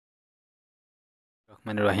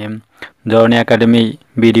রহমানির রহিম। জরনি academy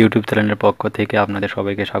BD YouTube চ্যানেলের পক্ষ থেকে আপনাদের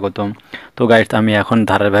সবাইকে স্বাগতম। তো গাইস, আমি এখন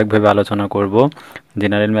ধারাবাহিকভাবে আলোচনা করব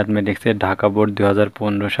জেনারেল ম্যাথমেটিক্সের ঢাকা বোর্ড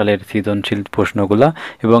 2015 সালের সৃজনশীল প্রশ্নগুলো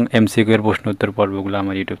এবং এমসিকিউ এর প্রশ্ন উত্তর পর্বগুলো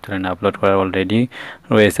আমার ইউটিউব চ্যানেলে আপলোড করা অলরেডি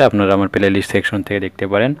রয়েছে। আপনারা আমার প্লে লিস্ট সেকশন থেকে দেখতে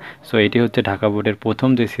পারেন। সো এটি হচ্ছে ঢাকা বোর্ডের প্রথম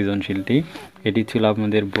যে সৃজনশীলটি, এটি ছিল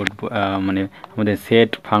আমাদের বোর্ড আমাদের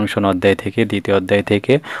সেট ফাংশন অধ্যায় থেকে, দ্বিতীয় অধ্যায়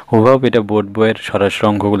থেকে হুবহু এটা বোর্ড বইয়ের সরাসরি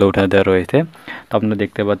অঙ্কগুলো উঠে দেওয়া রয়েছে। তো আপনারা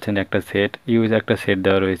দেখতে পাচ্ছেন একটা সেট একটা সেট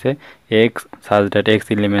দেওয়া রয়েছে এক্স সাজ ড্যাট এক্স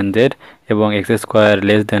ইলিমেন্ট জেড এবং এক্স স্কোয়ার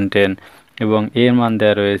লেস দেন 10 এবং এর মান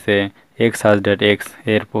দেওয়া রয়েছে এক্স সাজ ড্যাট এক্স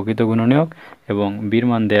এর প্রকৃত গুণনীয়ক এবং বির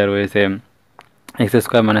মান দেওয়া রয়েছে x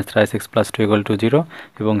square minus 3x plus 2 equal to 0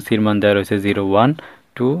 এবং সির মান দেওয়া রয়েছে 0 1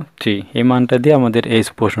 2 3। এই মানটা দিয়ে আমাদের এই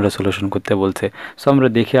প্রশ্নটা সলিউশন করতে বলছে। সো আমরা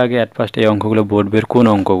দেখি আগে অ্যাট ফার্স্ট এই অঙ্কগুলো বোর্ড বইয়ের কোন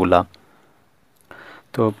অঙ্কগুলা।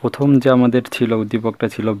 তো প্রথম যে আমাদের ছিল উদ্দীপকটা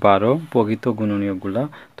ছিল 12 প্রকৃত গুণনীয়কগুলা।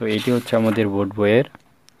 তো এটি হচ্ছে আমাদের বোর্ড বইয়ের।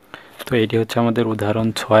 তো এটি হচ্ছে আমাদের উদাহরণ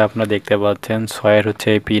 6, আপনারা দেখতে পাচ্ছেন 6-এর হচ্ছে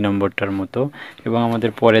এই পি নম্বরটার মতো এবং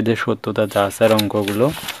আমাদের পরে যে সত্যতা যাচাইয়ের অঙ্কগুলো,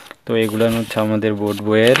 তো এগুলো হচ্ছে আমাদের বোর্ড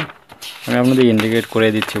বইয়ের। আমি আপনাদের ইন্ডিকেট করে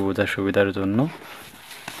দিচ্ছি বোঝার সুবিধার জন্য।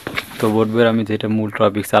 তো বোর্ড বইয়ের আমি যেটা মূল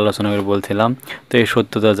টপিকস আলোচনা করে বলছিলাম, তো এই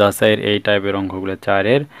সত্যতা যাচাইয়ের এই টাইপের অঙ্কগুলো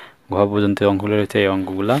 4-এর ঘ পর্যন্ত অঙ্কগুলো রয়েছে এই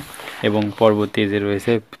অঙ্কগুলা এবং পরবর্তী যে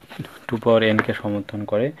রয়েছে 2 পাওয়ার n-কে সমর্থন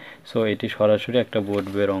করে। সো এটি সরাসরি একটা বোর্ড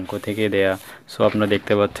বইয়ের অঙ্ক থেকে দেয়া। সো আপনারা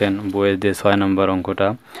দেখতে পাচ্ছেন বইয়ের যে 6 নম্বর অঙ্কটা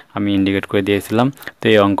আমি ইন্ডিকেট করে দিয়েছিলাম, তো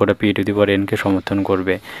এই অঙ্কটা p টু দি পাওয়ার n-কে সমর্থন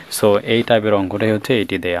করবে। সো এই টাইপের অঙ্কটাই হচ্ছে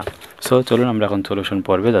এটি দেয়া। সো চলুন আমরা এখন সলিউশন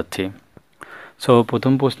পর্বে যাচ্ছি। সো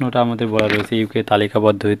প্রথম প্রশ্নটা আমাদের বলা রয়েছে ইউকে তালিকা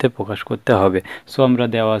পদ্ধতিতে প্রকাশ করতে হবে। সো আমরা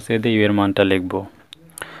দেওয়া আছে যে ইউ এর মানটা লিখব।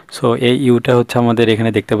 সো এই ইউটা হচ্ছে আমাদের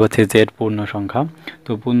এখানে দেখতে পাচ্ছি জেড পূর্ণ সংখ্যা।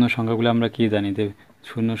 তো পূর্ণ সংখ্যাগুলো আমরা কি জানি যে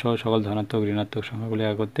শূন্য সহ সকল ধনাত্মক ঋণাত্মক সংখ্যাগুলো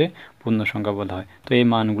এক করতে পূর্ণ সংখ্যা বলা হয়। তো এই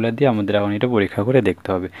মানগুলো দিয়ে আমাদের এখন এটা পরীক্ষা করে দেখতে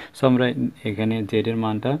হবে। সো আমরা এখানে জেডের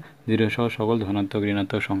মানটা 0 সহ সকল ধনাত্মক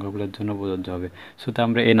ঋণাত্মক সংখ্যাগুলোর জন্য প্রযোজ্য হবে। সো তো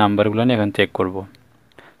আমরা এই নাম্বারগুলো নিয়ে এখন চেক করব।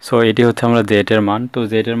 সো এটি হচ্ছে আমরা জেডের মান। তো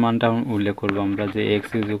জেডের মানটা উল্লেখ করবো আমরা যে এক্স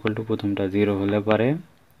ইজ ইকুয়াল টু প্রথমটা 0 হলে পারে।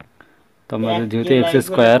 তো আমরা যেহেতু এক্স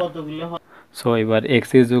স্কোয়ার, সো এবার এক্স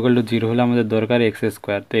ইজ ইকুয়াল টু 0 হলে আমাদের দরকার এক্স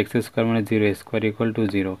স্কোয়ার। তো এক্স স্কোয়ার মানে 0 স্কোয়ার ইকুয়াল টু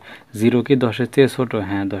 0। 0 কি 10-এর চেয়ে ছোটো?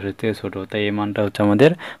 হ্যাঁ, 10-এর চেয়ে ছোটো, তাই এই মানটা হচ্ছে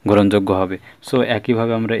আমাদের গ্রহণযোগ্য হবে। সো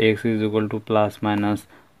একইভাবে আমরা x is equal to plus minus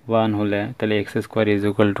 1 হলে তাহলে x square is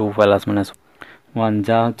equal to plus minus 1,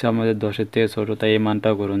 যা হচ্ছে আমাদের 10-এর চেয়ে ছোটো, তাই এই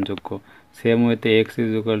মানটাও গ্রহণযোগ্য। সেম ওয়েতে x is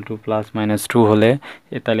equal to plus minus 2 হলে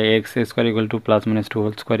তাহলে x square equal to plus minus 2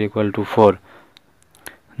 whole square equal to 4,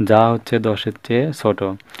 যা হচ্ছে 10-এর চেয়ে ছোটো।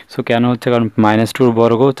 সো কেন হচ্ছে? কারণ -2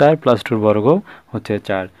 বর্গ 4 +2 বর্গ হচ্ছে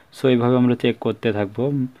 4। সো এইভাবে আমরা চেক করতে থাকবো।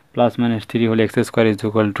 প্লাস মাইনাস 3 হলে x square is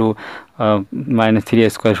equal to -3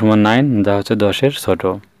 square সমান 9, যা হচ্ছে 10-এর ছোটো,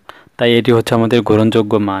 তাই এটি হচ্ছে আমাদের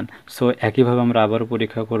গ্রহণযোগ্য মান। সো একইভাবে আমরা আবারও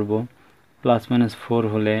পরীক্ষা করব। প্লাস মাইনাস 4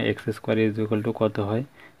 হলে x square is equal to কত হয়?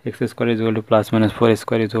 X square is equal to plus minus 4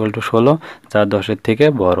 square is equal to 16, যা 10-এর থেকে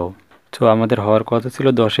বড়। সো আমাদের হওয়ার কথা ছিল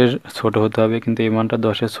 10-এর ছোটো হতে হবে, কিন্তু এই মানটা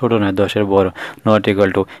 10-এর ছোটো নয়, 10-এর বড়, নট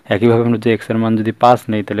ইকুয়াল টু। একইভাবে আমরা যদি এক্সের মান যদি 5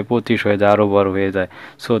 নেই তাহলে 25 হয়ে যায়, আরও বড় হয়ে যায়।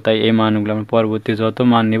 সো তাই এই মানগুলো আমরা পরবর্তী যত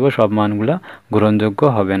মান নিব সব মানগুলো গ্রহণযোগ্য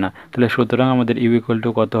হবে না। তাহলে সুতরাং আমাদের ইউ ইকুয়াল টু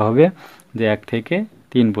কত হবে? যে 1 থেকে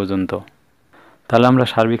 3 পর্যন্ত। তাহলে আমরা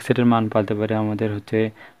সার্বিক সেটের মান পাতে পারি আমাদের হচ্ছে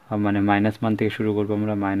মানে মাইনাস মান থেকে শুরু করবো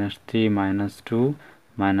আমরা, -3 -2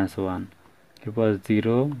 -1, এরপর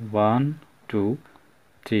 0 1 2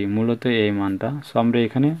 3, মূলত এই মানটা। সো আমরা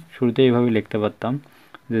এখানে শুরুতে এইভাবে লিখতে পারতাম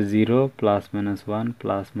যে 0 +-1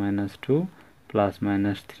 +-2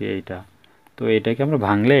 +-3 এইটা। তো এটাকে আমরা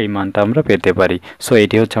ভাঙলে এই মানটা আমরা পেতে পারি। সো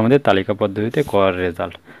এটি হচ্ছে আমাদের তালিকা পদ্ধতিতে করার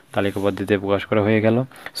রেজাল্ট। তালিকা পদ্ধতিতে প্রকাশ করা হয়ে গেল।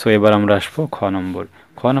 সো এবার আমরা আসবো খ নম্বর।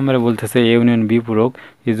 খ নম্বরে বলতেছে এ ইউনিয়ন বি পূরক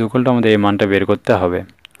ইজ ইকুয়াল টু, আমাদের এই মানটা বের করতে হবে।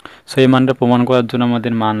 সো এই মানটা প্রমাণ করার জন্য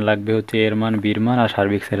আমাদের মান লাগবে হচ্ছে এর মান, বির মান আর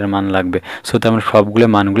সার্বিক সেটের মান লাগবে। সো তো আমরা সবগুলো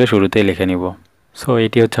মানগুলো শুরুতেই লিখে নিব। সো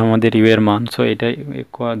এটি হচ্ছে আমাদের ইউ এর মান। সো এটা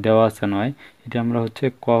দেওয়া আছে নয়, এটা আমরা হচ্ছে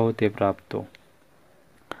ক হতে প্রাপ্ত।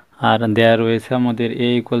 আর দেওয়া রয়েছে আমাদের এ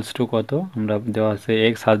ইকুয়ালস টু কত? আমরা দেওয়া আছে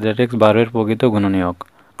এক্স সাজ ড্যাট এক্স 12-এর প্রকৃত গুণনীয়ক।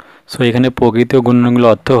 সো এখানে প্রকৃত গুণনীয়কগুলো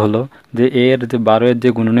অর্থ হলো যে এর যে 12-এর যে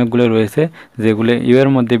গুণনীয়কগুলো রয়েছে যেগুলো ইউ এর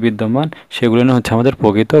মধ্যে বিদ্যমান সেগুলো হচ্ছে আমাদের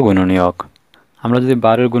প্রকৃত গুণনীয়ক। আমরা যদি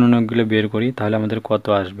 12-এর গুণনীয়কগুলো বের করি তাহলে আমাদের কত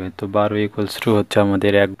আসবে? তো 12 ইকুয়ালস টু হচ্ছে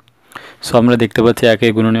আমাদের 1। সো আমরা দেখতে পাচ্ছি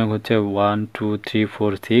একের গুণনীয়ক হচ্ছে 1 2 3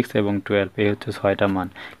 4 6 এবং 12, এই হচ্ছে 6টা মান।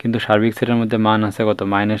 কিন্তু সার্বিক সেটের মধ্যে মান আছে কত?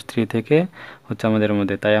 -3 থেকে হচ্ছে আমাদের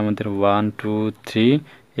মধ্যে, তাই আমাদের 1 2 3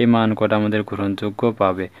 এই মান কটা আমাদের গ্রহণযোগ্য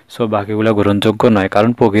পাবে। সো বাকিগুলো গ্রহণযোগ্য নয়,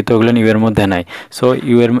 কারণ প্রকৃতগুলো ইউ এর মধ্যে নাই। সো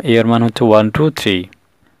ইউ এর মান হচ্ছে 1 2 3।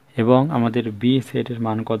 এবং আমাদের বি সেটের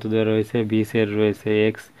মান কত দেওয়া রয়েছে, বি সেট রয়েছে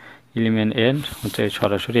এক্স এলিমেন্ট এন হচ্ছে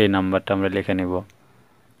সরাসরি এই নাম্বারটা আমরা লিখে নেব।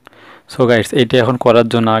 সো গাইস এটা এখন করার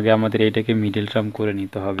জন্য আগে আমাদের এটাকে মিডল টার্ম করে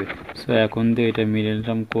নিতে হবে। সো এখন দিয়ে এটা মিডল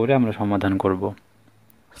টার্ম করে আমরা সমাধান করব।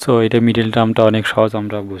 সো এটা মিডল টার্মটা অনেক সহজ,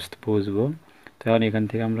 আমরা বুঝবো। তো এখন এখান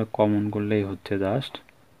থেকে আমরা কমন করলেই হচ্ছে জাস্ট,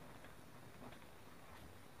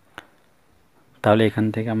 তাহলে এখান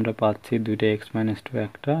থেকে আমরা পাচ্ছি দুইটা এক্স মাইনাস টু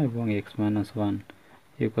একটা এবং x minus one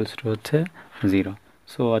equals to হচ্ছে 0।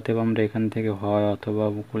 সো অতএব আমরা এখান থেকে হয় অথবা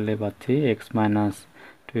করলে পাচ্ছি x minus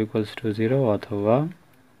two equals to 0 অথবা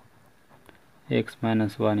x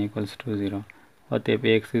minus one equals to 0। অতএব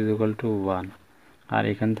এক্স ইজ ইকুয়াল টু 1 আর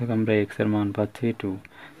এখান থেকে আমরা এক্স এর মান পাচ্ছি 2।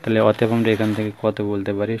 তাহলে অতএব আমরা এখান থেকে কত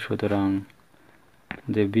বলতে পারি, সুতরাং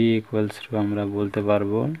যে বি ইকুয়ালস টু আমরা বলতে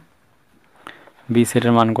পারবো বি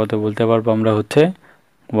সেটের মান কত বলতে পারবো আমরা হচ্ছে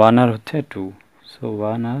 1 আর হচ্ছে 2। সো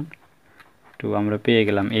 1 আর 2 আমরা পেয়ে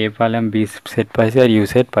গেলাম, এ পাইলাম, বি সেট পাইছি আর ইউ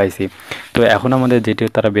সেট পাইছি। তো এখন আমাদের যেটি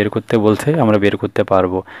তারা বের করতে বলছে আমরা বের করতে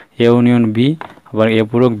পারবো, এ ইউনিয়ন বি আবার এ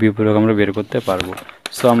পূরক বি পূরক আমরা বের করতে পারবো।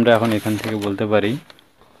 সো আমরা এখন এখান থেকে বলতে পারি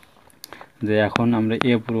যে এখন আমরা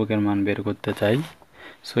এ পূরকের মান বের করতে চাই।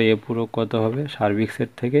 সো এ পূরক কত হবে, সার্বিক সেট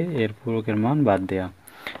থেকে এর পূরকের মান বাদ দেয়া,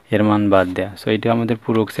 এর মান বাদ দেয়া। সো এটা আমাদের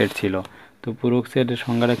পূরক সেট ছিল। তো পূরক সেটের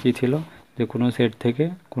সংজ্ঞাটা কী ছিল, যে কোনো সেট থেকে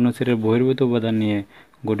কোনো সেটের বহির্ভূত উপাদান নিয়ে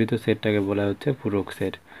গঠিত সেটটাকে বলা হচ্ছে পূরক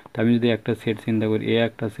সেট। তো আমি যদি একটা সেট চিন্তা করি, এ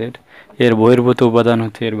একটা সেট, এর বহির্ভূত উপাদান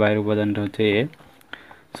হচ্ছে এর বাইরের উপাদানটা হচ্ছে এ,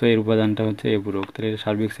 সো এর উপাদানটা হচ্ছে এ পূরক। তাহলে এটা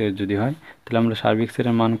সার্বিক সেট যদি হয় তাহলে আমরা সার্বিক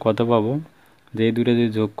সেটের মান কত পাবো, যে এই দুটো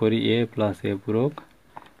যদি যোগ করি এ প্লাস এ পূরক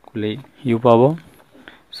করলে ইউ পাবো।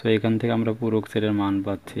 সো এখান থেকে আমরা পূরক সেটের মান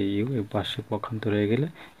পাচ্ছি ইউ, এর পাশে পক্ষান্তর হয়ে গেলে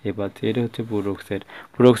এ পাচ্ছি, এটা হচ্ছে পূরক সেট।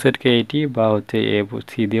 পূরক সেটকে এটি বা হচ্ছে এ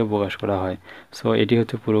সি দিয়ে প্রকাশ করা হয়। সো এটি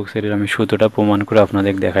হচ্ছে পূরক সেটের আমি সূত্রটা প্রমাণ করে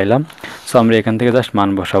আপনাদের দেখাইলাম। সো আমরা এখান থেকে জাস্ট মান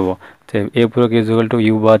বসাবো, যে এ পূরক ইজ ইকুয়াল টু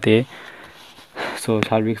ইউ বাদ এ। সো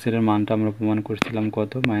সার্বিক সেটের মানটা আমরা প্রমাণ করছিলাম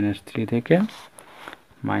কত, -3 থেকে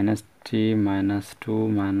 -3 -2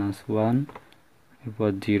 -1 এরপর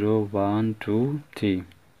 0 1 2 3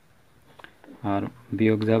 আর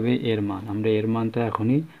বিয়োগ যাবে এর মান। আমরা এর মানটা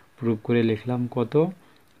এখনই প্রুভ করে লিখলাম কত,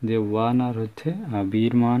 যে 1 আর হচ্ছে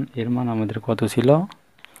বির মান, এর মান আমাদের কত ছিল,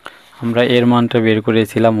 আমরা এর মানটা বের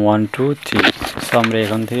করেছিলাম 1 2 3। সো আমরা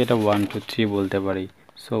এখান থেকে এটা 1 2 3 বলতে পারি।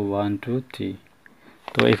 সো 1 2 3।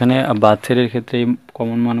 তো এখানে বাদ সেটের ক্ষেত্রে এই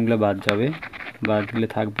কমন মানগুলো বাদ যাবে, বাদ দিলে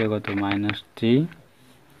থাকবে কত, -3,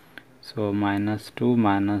 সো -2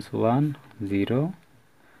 -1 0,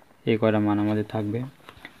 এই কয়টা মান আমাদের থাকবে।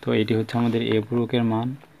 তো এটি হচ্ছে আমাদের এ পূরকের মান।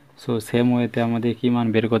 সো সেম ওয়েতে আমাদের কি মান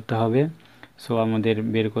বের করতে হবে, সো আমাদের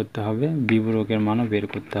বের করতে হবে বি পূরকের মানও বের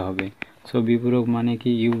করতে হবে। সো বি পূরক মানে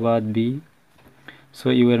কি, ইউ বাদ বি। সো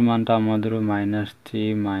ইউ এর মানটা আমাদেরও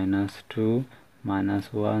 -3 -2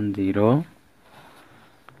 -1 0,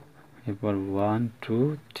 এরপর 1 2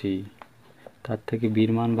 3, তার থেকে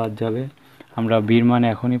বির মান বাদ যাবে। আমরা বির মান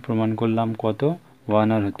এখনই প্রমাণ করলাম কত, 1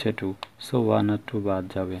 আর হচ্ছে 2। সো 1 আর 2 বাদ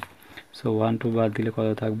যাবে। সো 1 2 বাদ দিলে কত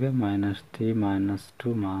থাকবে, -3 -2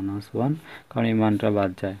 -1, কারণ এই মানটা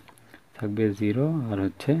বাদ যায়, থাকবে 0 আর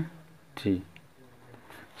হচ্ছে 3।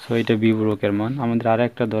 সো এটা বি পূরকের মান। আমাদের আর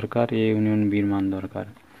একটা দরকার, এ ইউনিয়ন বির মান দরকার।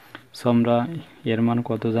 সো আমরা এর মান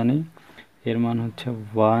কত জানি, এর মান হচ্ছে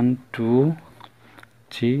 1 2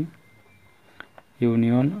 3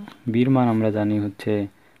 ইউনিয়ন বির মান আমরা জানি হচ্ছে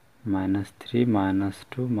 -3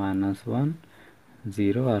 -2 -1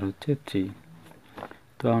 0 আর হচ্ছে 3।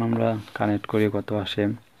 তো এখন আমরা কানেক্ট করি কত আসে।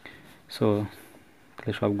 সো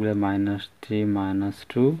তাহলে সবগুলো -3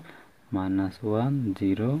 -2 -1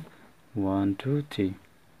 0 1 2 3,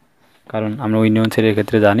 কারণ আমরা ইউনিয়ন সেটের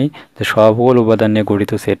ক্ষেত্রে জানি যে সকল উপাদান নিয়ে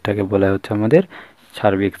গঠিত সেটটাকে বলা হচ্ছে আমাদের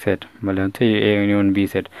সার্বিক সেট, বলে হচ্ছে এ ইউনিয়ন বি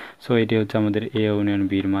সেট। সো এটি হচ্ছে আমাদের এ ইউনিয়ন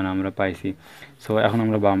বির মান আমরা পাইছি। সো এখন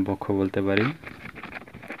আমরা বাম পক্ষ বলতে পারি,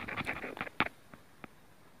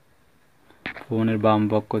 প্রমাণের বাম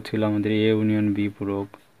পক্ষ ছিল আমাদের এ ইউনিয়ন বি পূরক।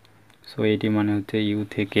 সো এটি মানে হচ্ছে ইউ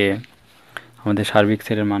থেকে আমাদের সার্বিক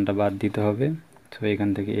সেটের মানটা বাদ দিতে হবে। সো এখান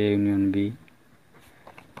থেকে এ ইউনিয়ন বি,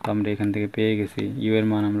 তো আমরা এখান থেকে পেয়ে গেছি ইউ এর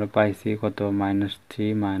মান আমরা পাইছি কত, -3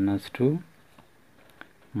 -2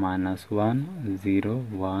 -1 0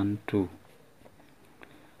 1 2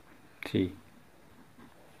 3,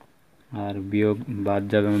 আর বিয়োগ বাদ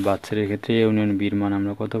যাবে আমার বাদ সেটের ক্ষেত্রে এ ইউনিয়ন বির মান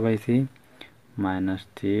আমরা কত পাইছি,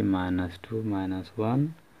 -3 -2 -1,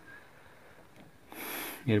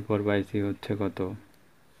 এরপর পাইছি হচ্ছে কত,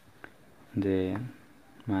 যে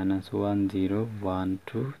 -1 0 1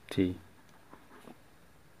 2 3।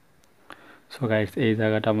 সো গাইস এই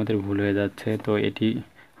জায়গাটা আমাদের ভুল হয়ে যাচ্ছে। তো এটি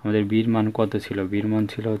আমাদের বির মান কত ছিল, বির মান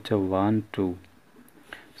ছিল হচ্ছে 1 2।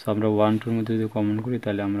 সো আমরা 1 2 এর মধ্যে যদি কমন করি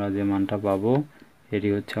তাহলে আমরা যে মানটা পাবো এটি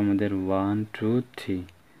হচ্ছে আমাদের 1 2 3,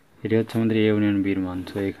 এটি হচ্ছে আমাদের এ ইউনিয়ন বির মান।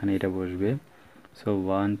 সো এখানে এটা বসবে। সো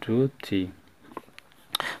 1 2 3।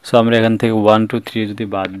 সো আমরা এখান থেকে 1 2 3 যদি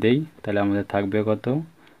বাদ দেই তাহলে আমাদের থাকবে কত,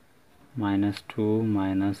 -2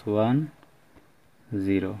 -1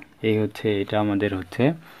 0। এই হচ্ছে এটা আমাদের হচ্ছে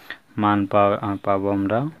মান পাবো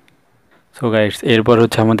আমরা। সো গাইস এরপর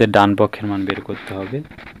হচ্ছে আমাদের ডান পক্ষের মান বের করতে হবে।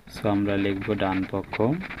 সো আমরা লিখব ডান পক্ষ।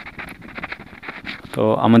 তো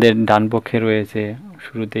আমাদের ডান পক্ষে রয়েছে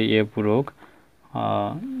শুরুতে এ পূরক,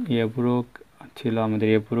 এ পূরক ছিল আমাদের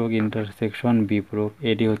এ পূরক ইন্টারসেকশন বি পূরক,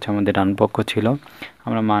 এটি হচ্ছে আমাদের ডান পক্ষ ছিল।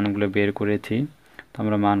 আমরা মানগুলো বের করেছি, তো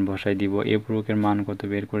আমরা মান বসাই দিব। এ পূরকের মান কত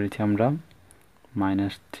বের করেছি আমরা,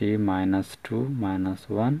 -3 -2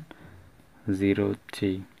 -1 0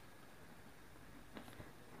 3।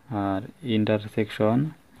 আর ইন্টারসেকশন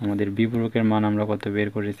আমাদের বি পূরকের মান আমরা কত বের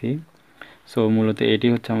করেছি। সো মূলত এটি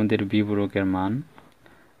হচ্ছে আমাদের বি পূরকের মান।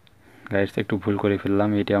 গাইস একটু ভুল করে ফেললাম,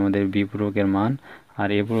 এটি আমাদের বি পূরকের মান আর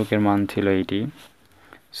এ পূরকের মান ছিল এটি।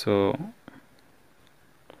 সো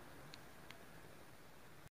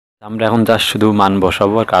আমরা এখন জাস্ট শুধু মান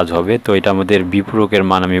বসাবো আর কাজ হবে। তো এটা আমাদের বি পূরকের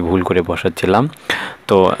মান আমি ভুল করে বসাচ্ছিলাম।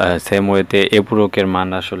 তো সেম ওয়েতে এ পূরকের মান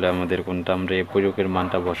আসলে আমাদের কোনটা, আমরা এ পূরকের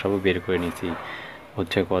মানটা বসাবো, বের করে নিয়েছি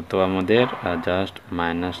হচ্ছে কত আমাদের জাস্ট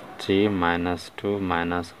 -3 -2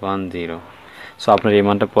 -1 0। সো আপনার এই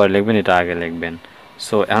মানটা পরে লিখবেন, এটা আগে লিখবেন।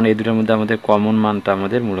 সো এখন এই দুটোর মধ্যে আমাদের কমন মানটা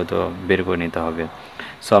আমাদের মূলত বের করে নিতে হবে।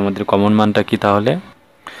 সো আমাদের কমন মানটা কি তাহলে,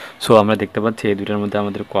 সো আমরা দেখতে পাচ্ছি এই দুটোর মধ্যে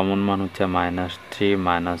আমাদের কমন মান হচ্ছে -3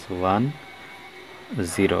 -1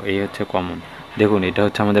 0। এই হচ্ছে কমন। দেখুন এটা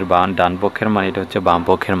হচ্ছে আমাদের ডান পক্ষের মান, এটা হচ্ছে বাম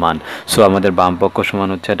পক্ষের মান। সো আমাদের বাম পক্ষ সমান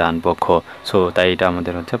হচ্ছে ডান পক্ষ। সো তাই এটা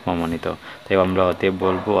আমাদের হচ্ছে প্রমাণিত। তাই আমরা অতএব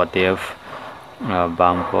বলবো, অতএব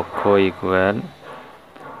বাম পক্ষ ইকুয়াল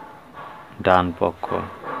ডান পক্ষ।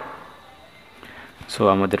 সো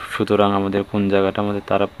আমাদের সুতরাং আমাদের কোন জায়গাটা আমাদের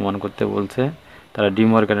তারা প্রমাণ করতে বলছে, তারা ডি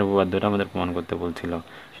মর্গানের উপপাদ্যটা আমাদের প্রমাণ করতে বলছিল।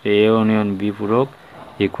 এ ইউনিয়ন বি পূরক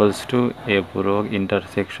ইকুয়ালস টু এ পূরক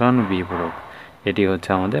ইন্টারসেকশন বি পূরক, এটি হচ্ছে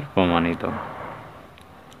আমাদের প্রমাণিত।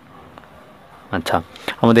 আচ্ছা,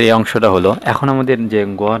 আমাদের এই অংশটা হলো। এখন আমাদের যে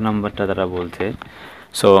গ নাম্বারটা তারা বলছে,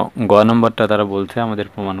 সো গ নাম্বারটা তারা বলছে আমাদের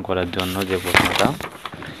প্রমাণ করার জন্য যে প্রশ্নটা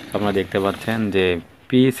আপনারা দেখতে পাচ্ছেন যে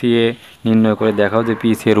পিসিএ নির্ণয় করে দেখাও যে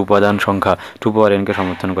পিসি এর উপাদান সংখ্যা 2 পাওয়ার n কে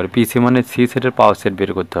সমর্থন করে। পিসি মানে সি সেটের পাওয়ার সেট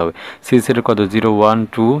বের করতে হবে। সি সেটের কত, 0 1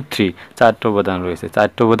 2 3, 4টা উপাদান রয়েছে।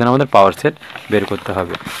 4টা উপাদান আমাদের পাওয়ার সেট বের করতে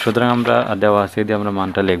হবে। সুতরাং আমরা দেওয়া আছে, দিয়ে আমরা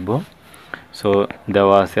মানটা লিখব। সো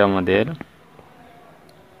দেওয়া আছে আমাদের,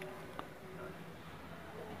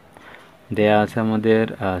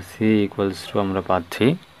 সি ইকুয়ালস টু আমরা পাচ্ছি।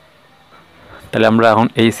 তাহলে আমরা এখন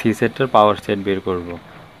এই সি সেটের পাওয়ার সেট বের করব।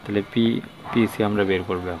 তাহলে পিসি আমরা বের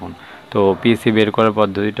করব এখন। তো পিসি বের করার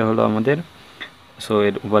পদ্ধতিটা হলো আমাদের, সো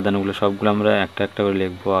এর উপাদানগুলো সবগুলো আমরা একটা একটা করে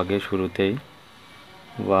লিখবো আগে শুরুতেই।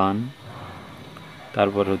 1,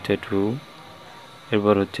 তারপর হচ্ছে 2,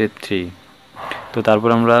 এরপর হচ্ছে 3। তো তারপর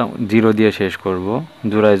আমরা 0 দিয়ে শেষ করব,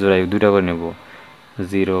 জোড়ায় জোড়ায় দুটা করে নেব।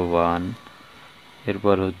 0 1,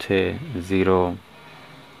 এরপর হচ্ছে 0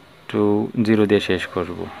 2, 0 দিয়ে শেষ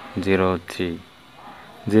করব। 0 3,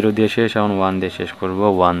 0 দিয়ে শেষ, এখন 1 দিয়ে শেষ করব,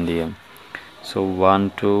 1 দিয়ে। সো 1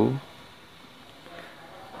 2,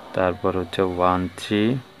 তারপর হচ্ছে 1 3,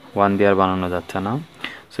 1 দিয়ে আর বানানো যাচ্ছে না।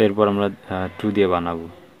 সো এরপর আমরা 2 দিয়ে বানাবো।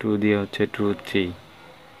 2 দিয়ে হচ্ছে 2 3,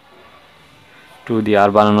 2 দিয়ে আর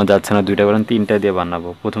বানানো যাচ্ছে না, দুইটা কারণ 3টা দিয়ে বানাবো,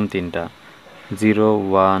 প্রথম 3টা। 0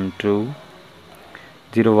 1 2,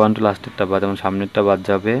 0 1 2 লাস্টেরটা বাদ, এবং সামনেরটা বাদ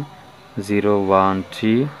যাবে। 0 1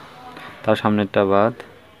 3, তার সামনেরটা বাদ।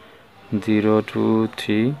 0 2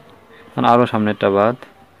 3, আরও সামনেরটা বাদ।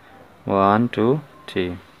 1 2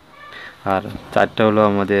 3। আর 4টা হলো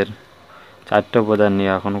আমাদের, 4টা উপাদান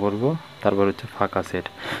নিয়ে এখন করব। তারপর হচ্ছে ফাঁকা সেট।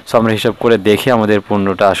 সো আমরা হিসাব করে দেখি আমাদের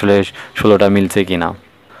 15টা আসলে 16টা মিলছে কিনা।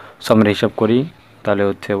 সো আমরা হিসাব করি, তাহলে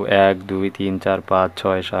হচ্ছে 1 2 3 4 5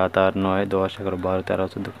 6 7 8 9 10 11 12 13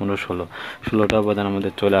 14 15 16, 16টা উপাদান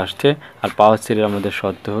আমাদের চলে আসছে। আর পাওয়ার সেটের আমাদের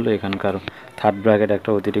শর্ত হলো এখানকার থার্ড ব্র্যাকেট একটা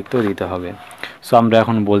অতিরিক্ত দিতে হবে। সো আমরা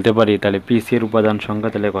এখন বলতে পারি তাহলে পিসি এর উপাদান সংখ্যা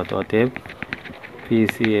তাহলে কত, অতএব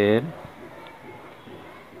পিসি এর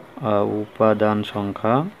উপাদান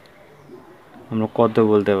সংখ্যা আমরা কত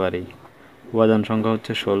বলতে পারি। উপাদান সংখ্যা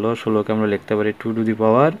হচ্ছে 16, 16কে আমরা লিখতে পারি 2 টু দি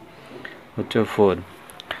পাওয়ার হচ্ছে 4।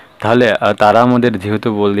 তাহলে তারা আমাদের যেহেতু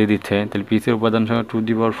বলে দিচ্ছে, তাহলে পিসির উপাদান সংখ্যা 2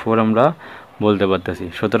 দি পাওয়ার 4 আমরা বলতে পারতেছি।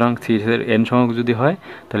 সুতরাং সি এর এন সংখ্যক যদি হয়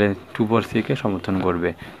তাহলে 2 পাওয়ার সিকে সমর্থন করবে।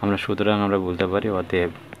 সুতরাং আমরা বলতে পারি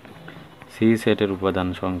অতএব সি সেটের উপাদান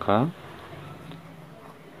সংখ্যা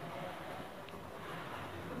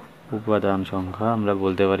আমরা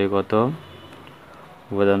বলতে পারি কত,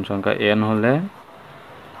 উপাদান সংখ্যা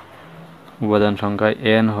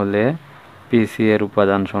n হলে পিসি এর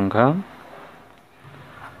উপাদান সংখ্যা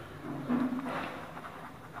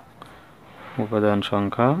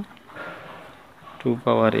 2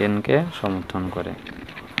 পাওয়ার n কে সমর্থন করে।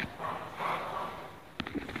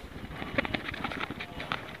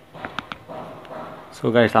 সো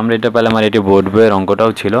গাইস আমরা এটা পেলাম, আর এটি বোর্ড বইয়ের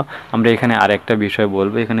অঙ্কটাও ছিল। আমরা এখানে আরেকটা বিষয়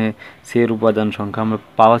বলবো, এখানে সি এর উপাদান সংখ্যা আমরা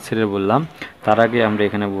পাওয়ার সেটের বললাম, তার আগে আমরা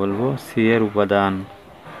এখানে বলবো সি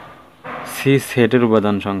সেটের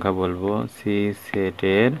উপাদান সংখ্যা বলবো। সি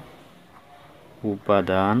সেটের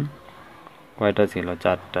উপাদান কয়টা ছিল?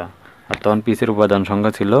 4টা। আর তখন পিসের উপাদান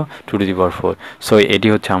সংখ্যা ছিল 2 টু দি পাওয়ার 4। সো এটি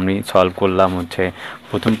হচ্ছে আমি সলভ করলাম হচ্ছে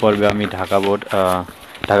প্রথম পর্বে। আমি ঢাকা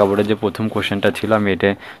বোর্ডের যে প্রথম কোশ্চেনটা ছিল আমি এটা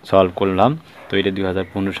সলভ করলাম। তো এটা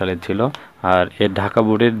 2015 সালের ছিল। আর এর ঢাকা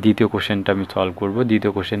বোর্ডের দ্বিতীয় কোশ্চেনটা আমি সলভ করব।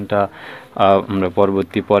 দ্বিতীয় কোশ্চেনটা আমরা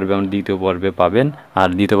পরবর্তী পর্বে আমরা দ্বিতীয় পর্বে পাবেন। আর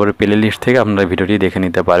দ্বিতীয় পর্বে প্লে লিস্ট থেকে আপনারা ভিডিওটি দেখে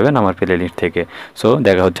নিতে পারবেন আমার প্লে লিস্ট থেকে। সো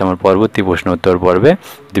দেখা হচ্ছে আমার পরবর্তী প্রশ্ন উত্তর পর্বে।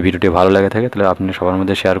 যদি ভিডিওটি ভালো লাগে থাকে তাহলে আপনি সবার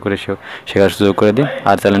মধ্যে শেয়ার করে শেখার সুযোগ করে দিন,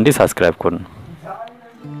 আর চ্যানেলটি সাবস্ক্রাইব করুন।